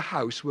door of the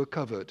house were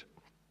covered.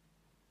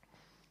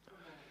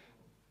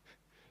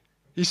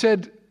 He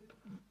said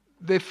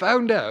they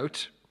found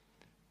out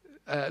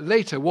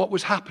later what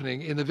was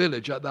happening in the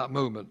village at that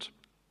moment.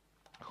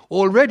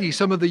 Already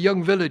some of the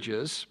young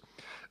villagers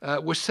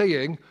were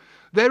saying,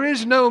 "There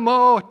is no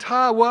more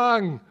Ta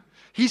Wang.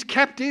 He's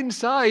kept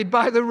inside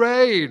by the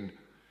rain."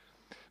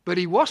 But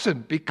he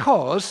wasn't,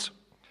 because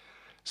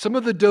some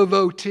of the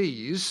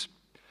devotees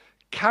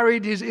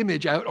carried his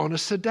image out on a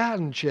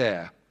sedan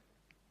chair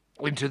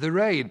into the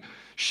rain.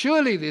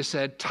 Surely, they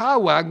said, Ta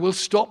Wang will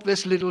stop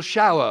this little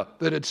shower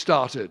that had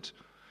started.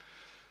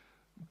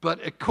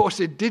 But of course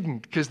it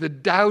didn't, because the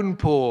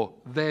downpour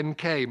then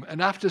came.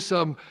 And after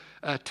some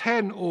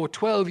 10 or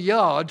 12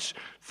 yards,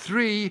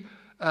 3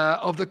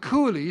 of the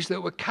coolies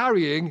that were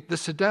carrying the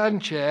sedan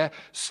chair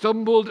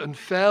stumbled and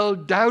fell.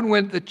 Down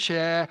went the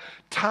chair.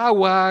 Ta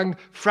Wang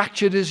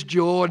fractured his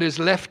jaw and his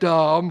left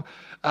arm.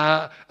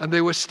 And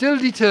they were still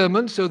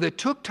determined, so they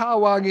took Ta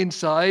Wang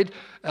inside.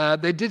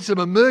 They did some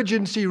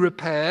emergency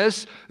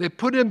repairs. They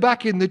put him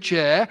back in the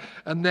chair,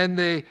 and then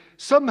they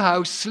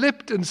somehow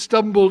slipped and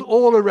stumbled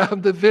all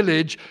around the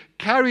village,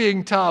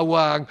 carrying Ta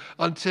Wang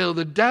until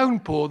the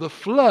downpour, the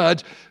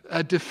flood,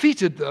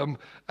 defeated them,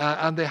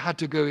 and they had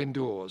to go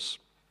indoors.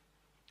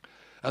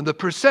 And the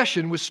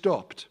procession was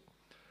stopped.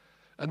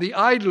 And the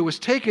idol was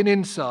taken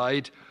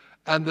inside,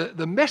 and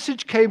the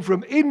message came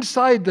from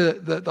inside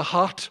the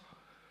hut.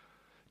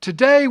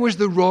 Today was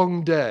the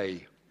wrong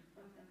day.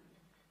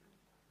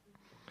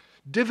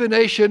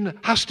 Divination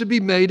has to be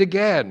made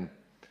again.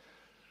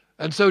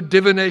 And so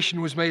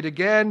divination was made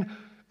again,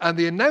 and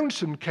the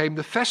announcement came,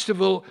 the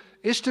festival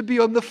is to be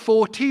on the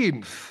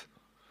 14th,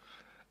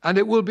 and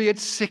it will be at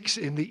 6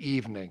 in the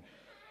evening.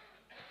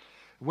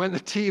 When the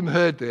team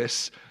heard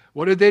this,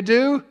 what did they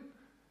do?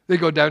 They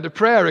go down to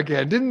prayer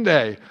again, didn't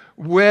they?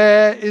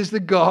 Where is the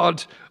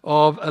God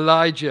of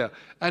Elijah?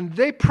 And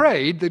they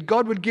prayed that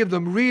God would give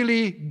them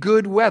really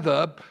good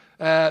weather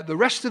the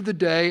rest of the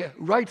day,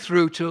 right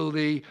through till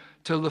the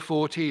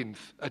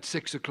 14th at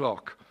 6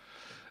 o'clock.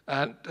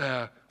 And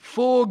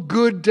 4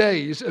 good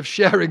days of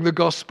sharing the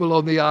gospel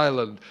on the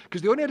island,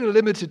 because they only had a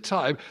limited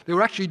time. They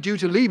were actually due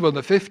to leave on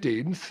the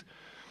 15th.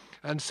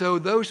 And so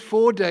those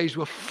 4 days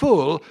were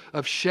full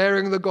of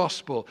sharing the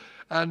gospel.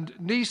 And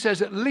Nee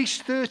says at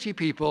least 30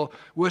 people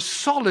were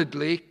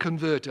solidly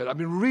converted. I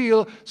mean,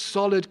 real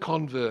solid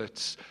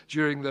converts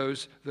during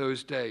those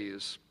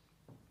days.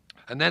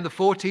 And then the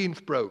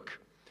 14th broke.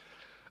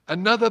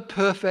 Another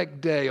perfect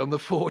day on the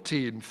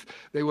 14th.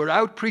 They were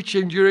out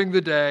preaching during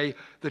the day.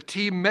 The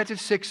team met at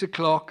 6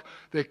 o'clock.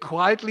 They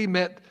quietly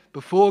met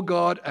before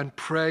God and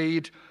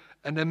prayed.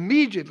 And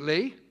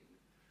immediately,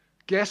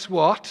 guess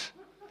what?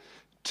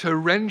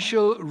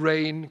 Torrential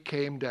rain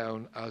came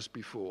down as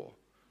before.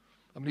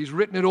 I mean, he's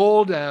written it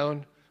all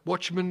down.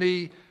 Watchman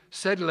Nee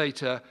said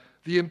later,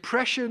 the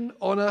impression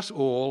on us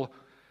all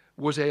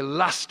was a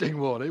lasting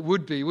one. It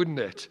would be, wouldn't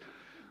it?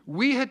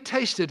 We had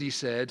tasted, he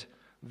said,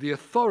 the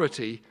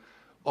authority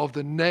of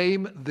the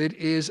name that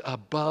is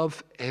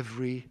above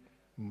every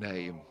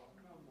name.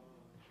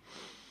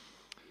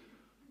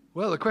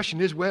 Well, the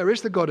question is, where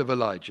is the God of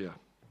Elijah?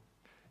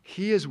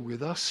 He is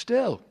with us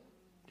still.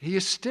 He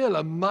is still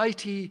a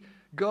mighty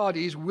God.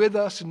 He's with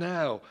us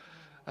now.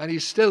 And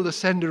he's still the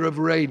sender of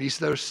rain. He's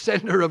the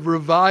sender of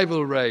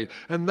revival rain.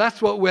 And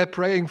that's what we're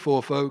praying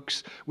for,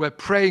 folks. We're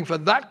praying for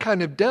that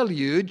kind of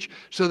deluge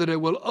so that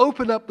it will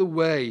open up the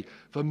way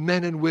for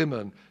men and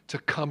women to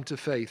come to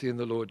faith in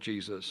the Lord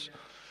Jesus.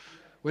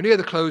 We're near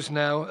the close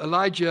now.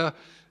 Elijah,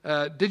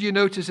 did you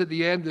notice at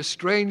the end the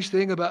strange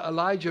thing about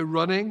Elijah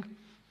running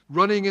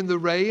in the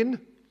rain?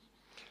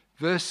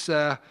 Verse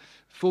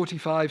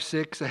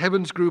 45:6, the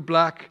heavens grew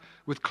black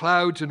with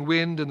clouds and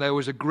wind, and there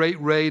was a great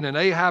rain. And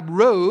Ahab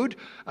rode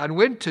and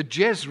went to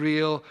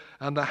Jezreel,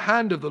 and the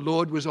hand of the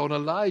Lord was on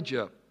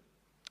Elijah.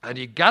 And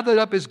he gathered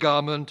up his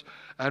garment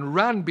and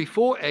ran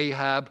before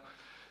Ahab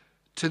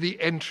to the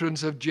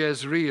entrance of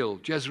Jezreel.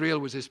 Jezreel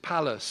was his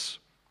palace,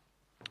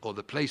 or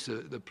the place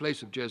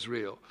of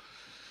Jezreel.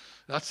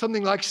 That's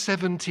something like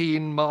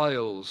 17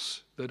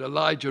 miles that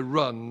Elijah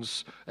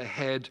runs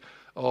ahead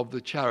of the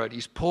chariot.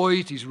 He's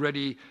poised, he's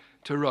ready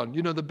to run.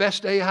 You know, the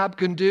best Ahab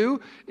can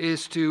do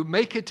is to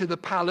make it to the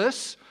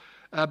palace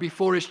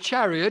before his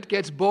chariot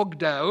gets bogged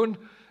down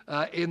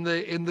in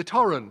the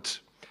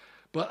torrent.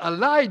 But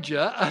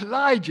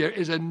Elijah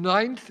is a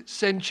 9th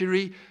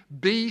century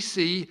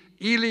BC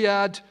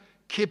Eliud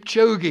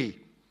Kipchoge.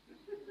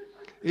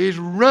 He's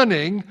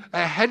running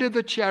ahead of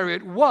the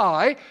chariot.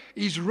 Why?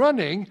 He's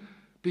running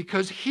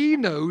because he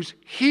knows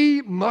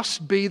he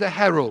must be the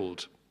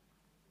herald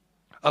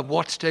of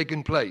what's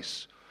taken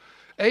place.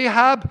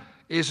 Ahab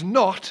is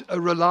not a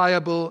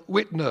reliable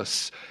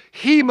witness.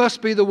 He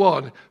must be the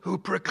one who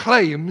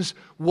proclaims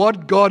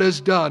what God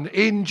has done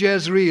in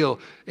Jezreel,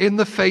 in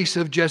the face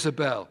of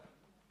Jezebel.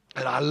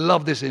 And I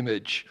love this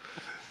image.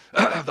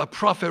 The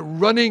prophet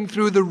running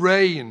through the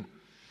rain.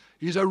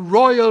 He's a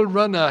royal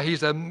runner.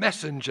 He's a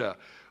messenger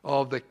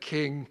of the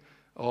King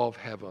of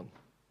heaven.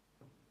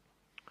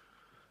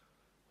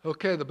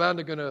 Okay, the band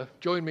are going to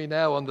join me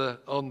now on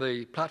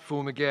the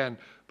platform again.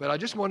 But I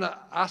just want to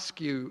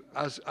ask you,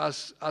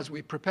 as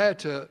we prepare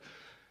to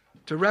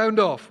round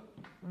off,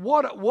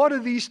 what are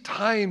these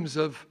times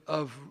of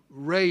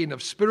rain,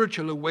 of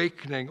spiritual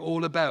awakening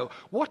all about?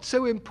 What's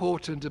so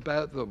important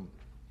about them?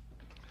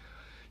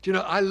 Do you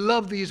know, I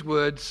love these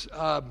words.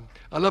 I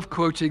love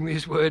quoting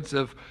these words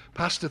of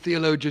pastor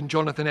theologian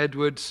Jonathan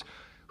Edwards,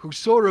 who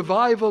saw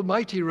revival,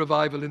 mighty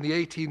revival in the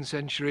 18th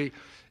century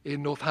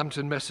in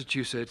Northampton,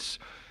 Massachusetts.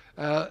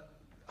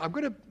 I'm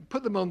going to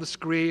put them on the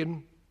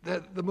screen.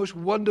 They're the most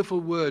wonderful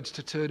words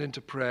to turn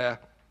into prayer.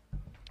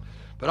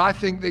 But I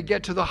think they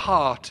get to the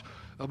heart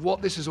of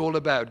what this is all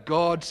about.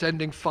 God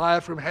sending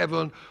fire from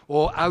heaven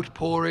or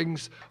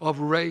outpourings of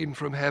rain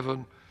from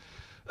heaven.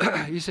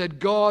 He said,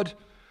 God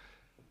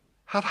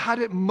hath had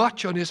it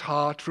much on his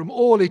heart from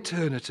all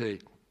eternity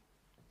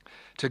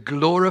to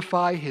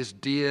glorify his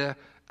dear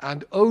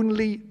and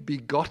only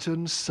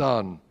begotten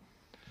Son.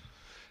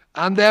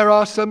 And there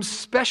are some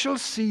special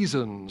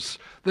seasons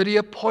that he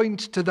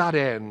appoints to that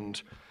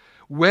end,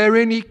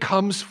 wherein he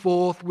comes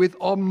forth with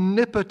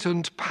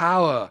omnipotent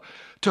power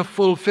to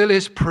fulfill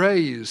his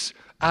praise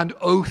and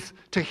oath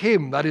to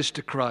him, that is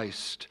to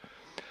Christ.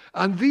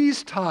 And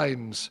these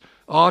times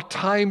are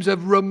times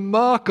of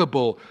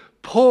remarkable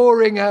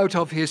pouring out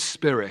of his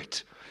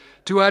Spirit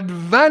to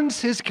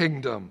advance his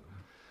kingdom.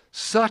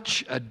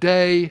 Such a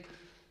day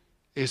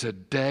is a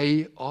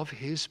day of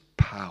his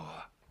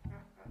power.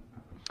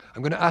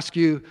 I'm going to ask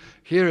you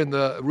here in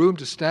the room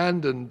to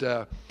stand and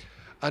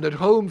at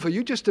home for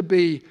you just to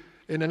be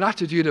in an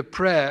attitude of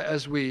prayer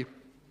as we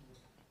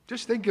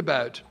just think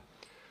about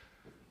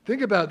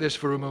this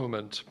for a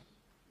moment.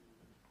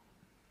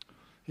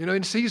 You know,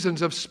 in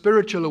seasons of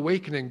spiritual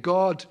awakening,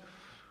 God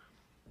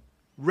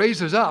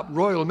raises up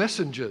royal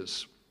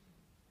messengers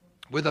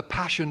with a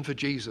passion for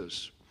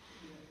Jesus.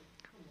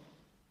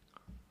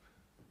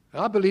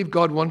 I believe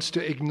God wants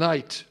to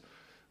ignite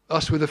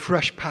us with a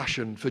fresh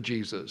passion for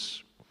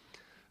Jesus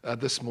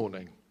this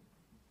morning.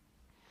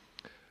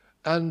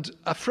 And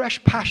a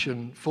fresh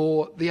passion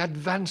for the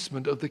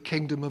advancement of the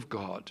kingdom of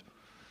God.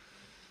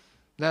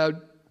 Now,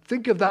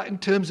 think of that in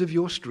terms of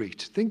your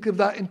street. Think of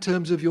that in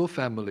terms of your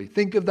family.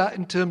 Think of that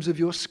in terms of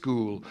your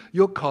school,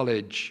 your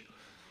college,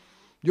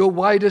 your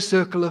wider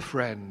circle of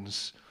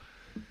friends.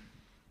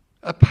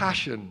 A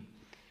passion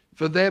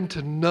for them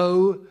to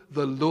know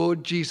the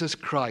Lord Jesus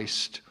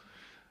Christ,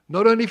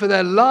 not only for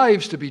their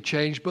lives to be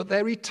changed, but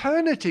their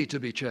eternity to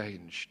be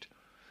changed.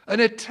 An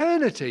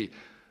eternity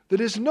that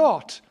is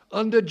not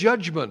under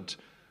judgment,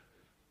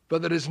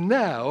 but that is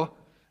now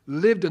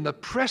lived in the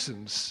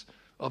presence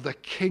of the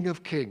King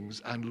of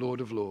Kings and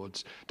Lord of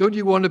Lords. Don't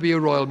you want to be a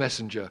royal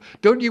messenger?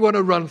 Don't you want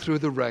to run through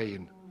the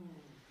rain?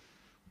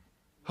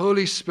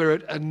 Holy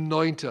Spirit,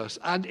 anoint us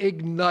and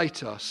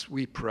ignite us,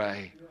 we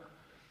pray.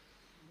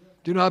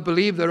 Do you know, I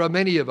believe there are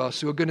many of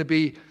us who are going to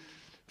be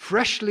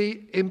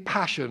freshly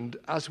impassioned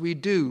as we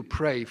do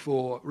pray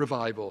for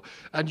revival.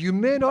 And you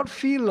may not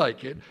feel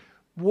like it,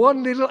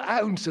 one little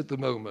ounce at the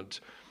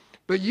moment,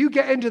 but you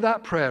get into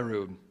that prayer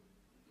room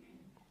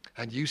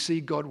and you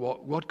see God,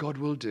 what God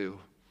will do.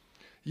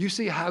 You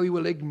see how he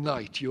will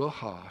ignite your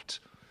heart,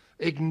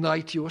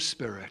 ignite your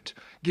spirit,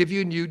 give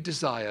you new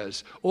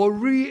desires, or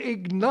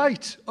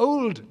reignite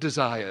old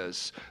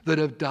desires that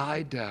have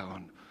died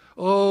down.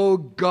 Oh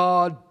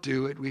God,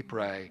 do it, we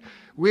pray.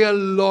 We are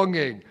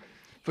longing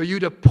for you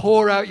to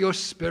pour out your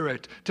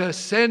Spirit, to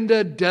send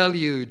a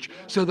deluge,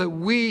 so that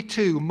we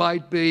too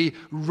might be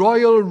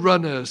royal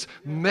runners,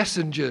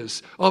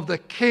 messengers of the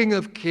King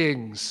of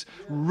Kings,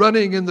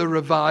 running in the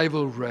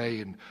revival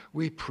rain.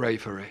 We pray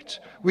for it.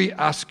 We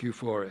ask you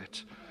for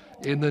it.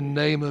 In the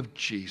name of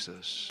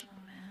Jesus.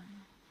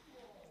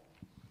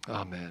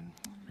 Amen.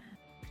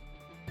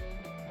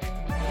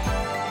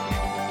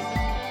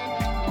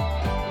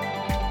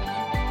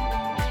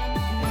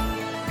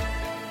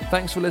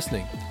 Thanks for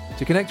listening.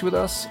 To connect with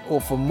us or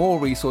for more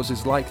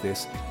resources like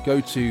this, go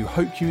to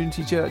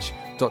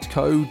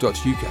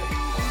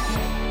hopecommunitychurch.co.uk.